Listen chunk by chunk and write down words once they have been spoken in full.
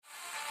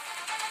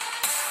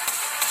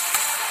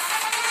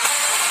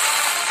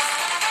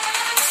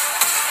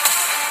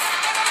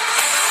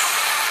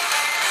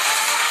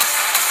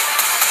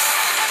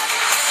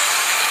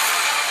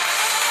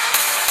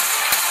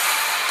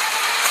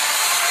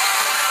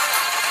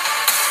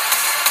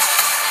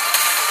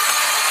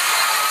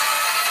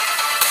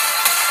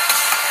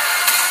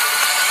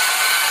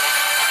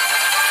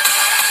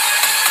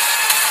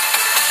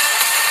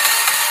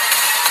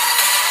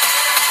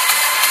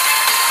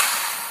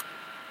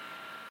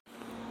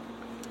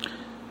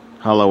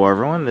Hello,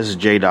 everyone. This is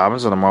Jay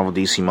Dobbins of the Marvel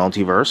DC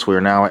Multiverse. We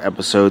are now at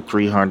episode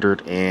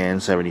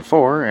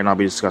 374, and I'll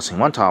be discussing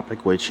one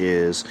topic, which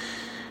is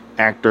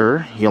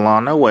actor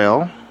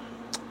Noel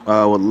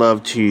would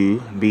love to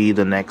be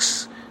the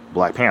next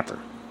Black Panther.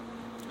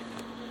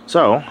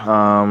 So,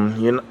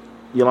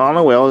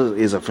 Noel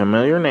is a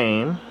familiar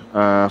name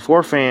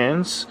for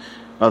fans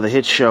of the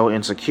hit show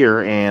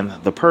Insecure and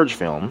the Purge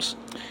films,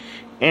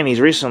 and he's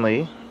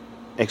recently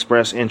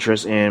expressed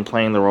interest in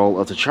playing the role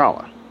of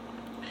T'Challa.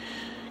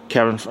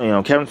 Kevin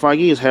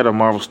Feige is head of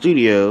Marvel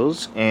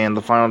Studios and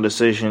the final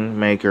decision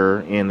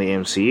maker in the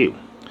MCU.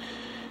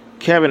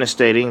 Kevin is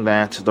stating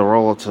that the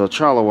role of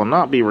T'Challa will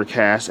not be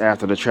recast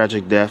after the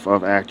tragic death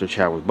of actor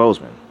Chadwick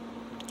Boseman.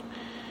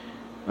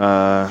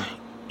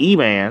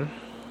 E-Man,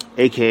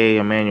 aka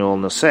Emmanuel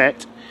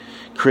Nassett,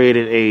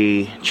 created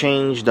a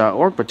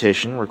Change.org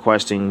petition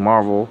requesting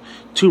Marvel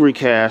to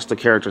recast the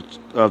character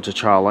of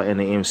T'Challa in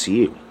the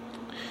MCU.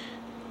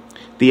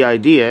 The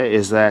idea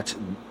is that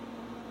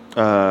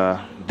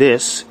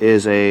this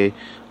is a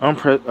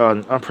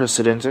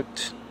unprecedented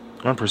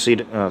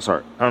approach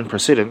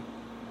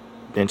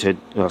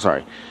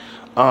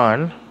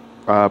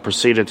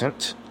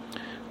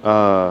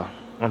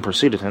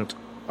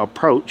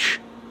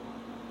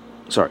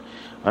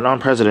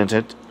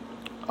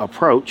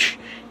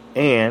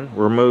and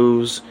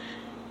removes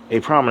a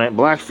prominent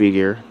black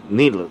figure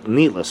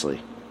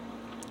needlessly.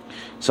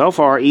 So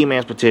far,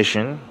 E-Man's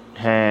petition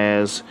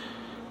has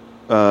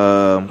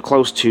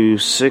close to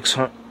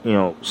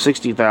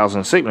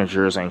 60,000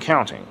 signatures and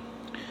counting.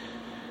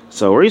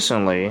 So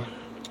recently,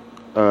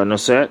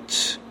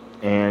 Nassett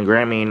and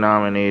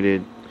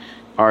Grammy-nominated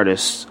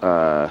artist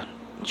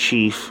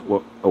Chief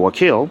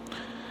Wakil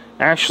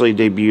actually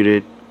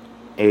debuted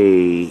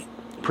a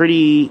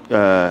pretty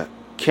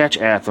catch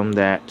anthem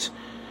that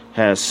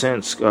has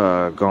since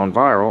gone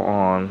viral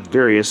on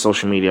various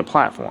social media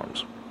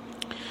platforms.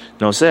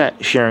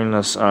 Nassett sharing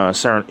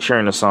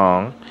the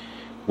song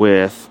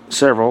with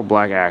several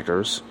black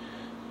actors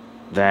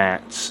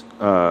that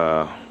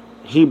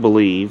he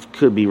believed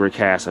could be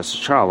recast as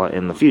T'Challa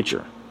in the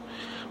future.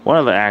 One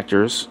of the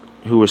actors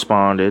who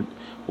responded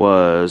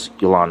was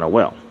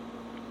Noel.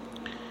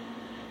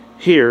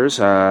 Here's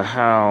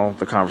how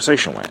the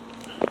conversation went.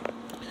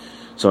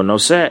 So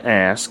Nassett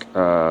asked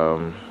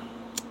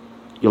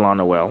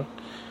Noel,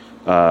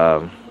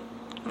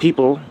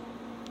 people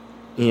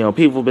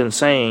have been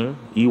saying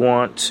you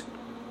want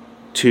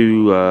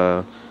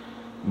to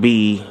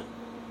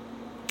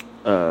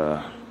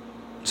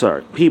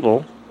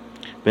people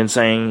been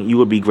saying you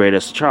would be great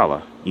as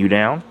T'Challa. You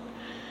down?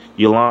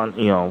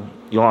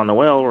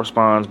 Noel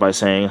responds by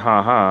saying,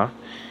 ha ha,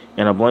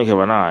 in a blink of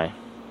an eye.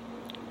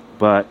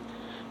 But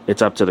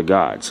it's up to the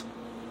gods.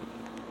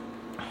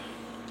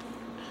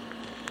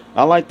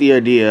 I like the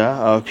idea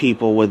of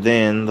people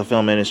within the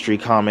film industry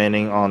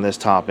commenting on this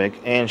topic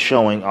and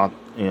showing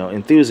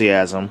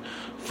enthusiasm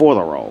for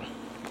the role.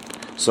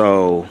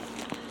 So,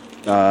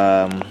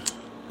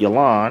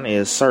 Yalan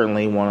is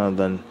certainly one of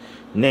the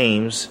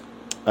names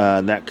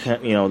that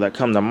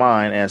come to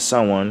mind as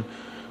someone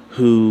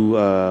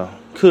who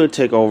could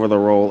take over the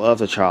role of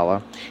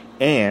T'Challa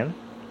and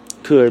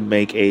could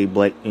make a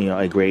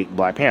great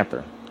Black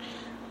Panther.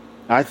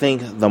 I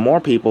think the more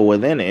people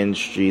within the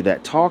industry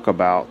that talk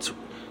about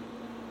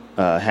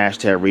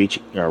recast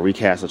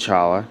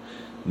T'Challa,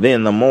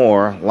 then the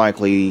more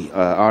likely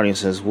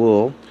audiences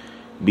will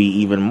be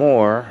even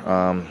more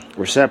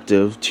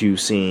receptive to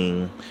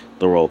seeing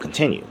the role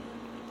continue.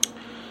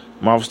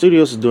 Marvel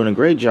Studios is doing a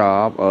great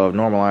job of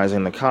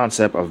normalizing the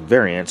concept of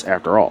variants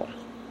after all.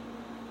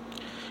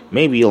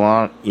 Maybe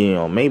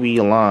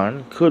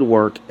Yalan could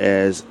work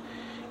as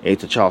a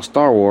T'Challa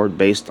Star Wars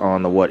based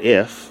on the What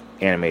If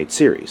animated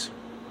series.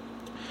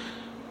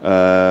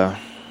 But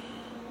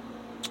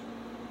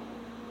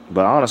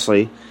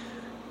honestly,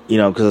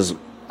 because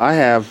I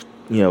have,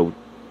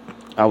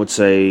 I would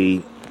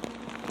say,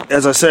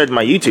 as I said in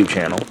my YouTube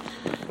channel,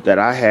 that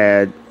I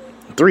had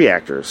 3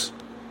 actors,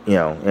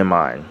 in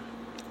mind.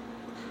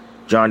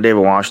 John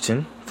David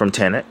Washington from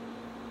Tenet,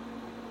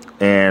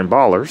 and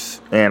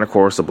Ballers, and of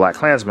course the Black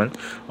Klansman,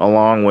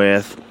 along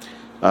with,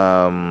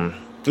 of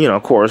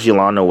course,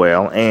 Yalan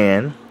Noel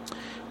and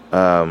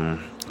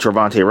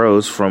Trevante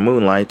Rhodes from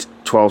Moonlight,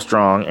 12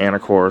 Strong, and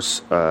of course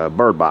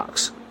Bird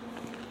Box.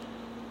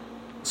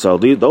 So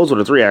those were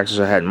the 3 actors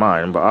I had in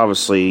mind, but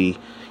obviously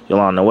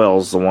Yalan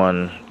Noel's the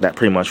one that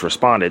pretty much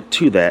responded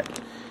to that,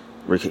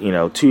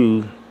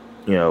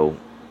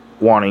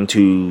 wanting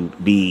to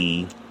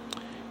be,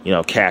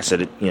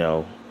 casted,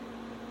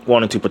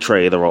 wanting to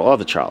portray the role of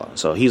T'Challa.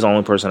 So he's the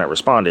only person that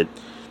responded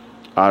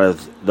out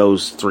of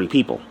those 3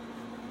 people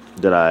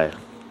that I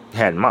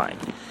had in mind.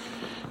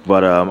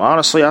 But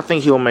honestly, I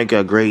think he'll make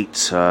a great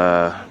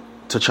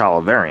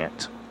T'Challa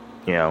variant,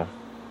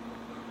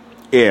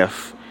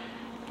 if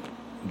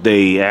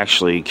they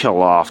actually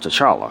kill off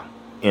T'Challa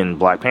in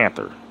Black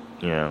Panther,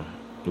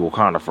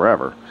 Wakanda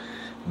Forever.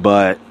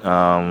 But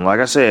like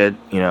I said,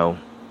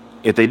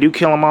 if they do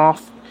kill him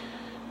off,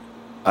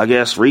 I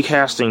guess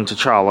recasting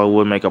T'Challa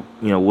would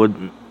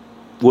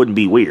wouldn't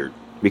be weird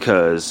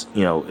because,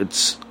 you know,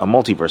 it's a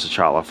multiverse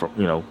T'Challa from,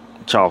 you know,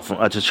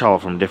 T'Challa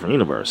from a different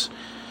universe,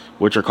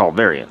 which are called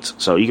variants.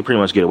 So you can pretty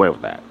much get away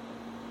with that.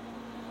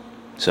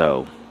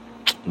 So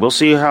we'll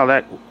see how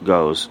that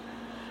goes.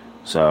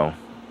 So,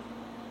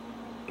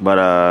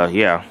 but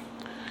yeah,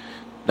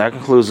 that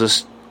concludes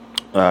this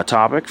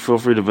topic. Feel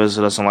free to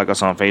visit us and like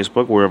us on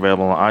Facebook. We're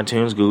available on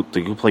iTunes, the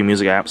Google Play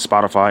Music app,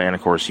 Spotify, and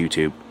of course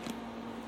YouTube.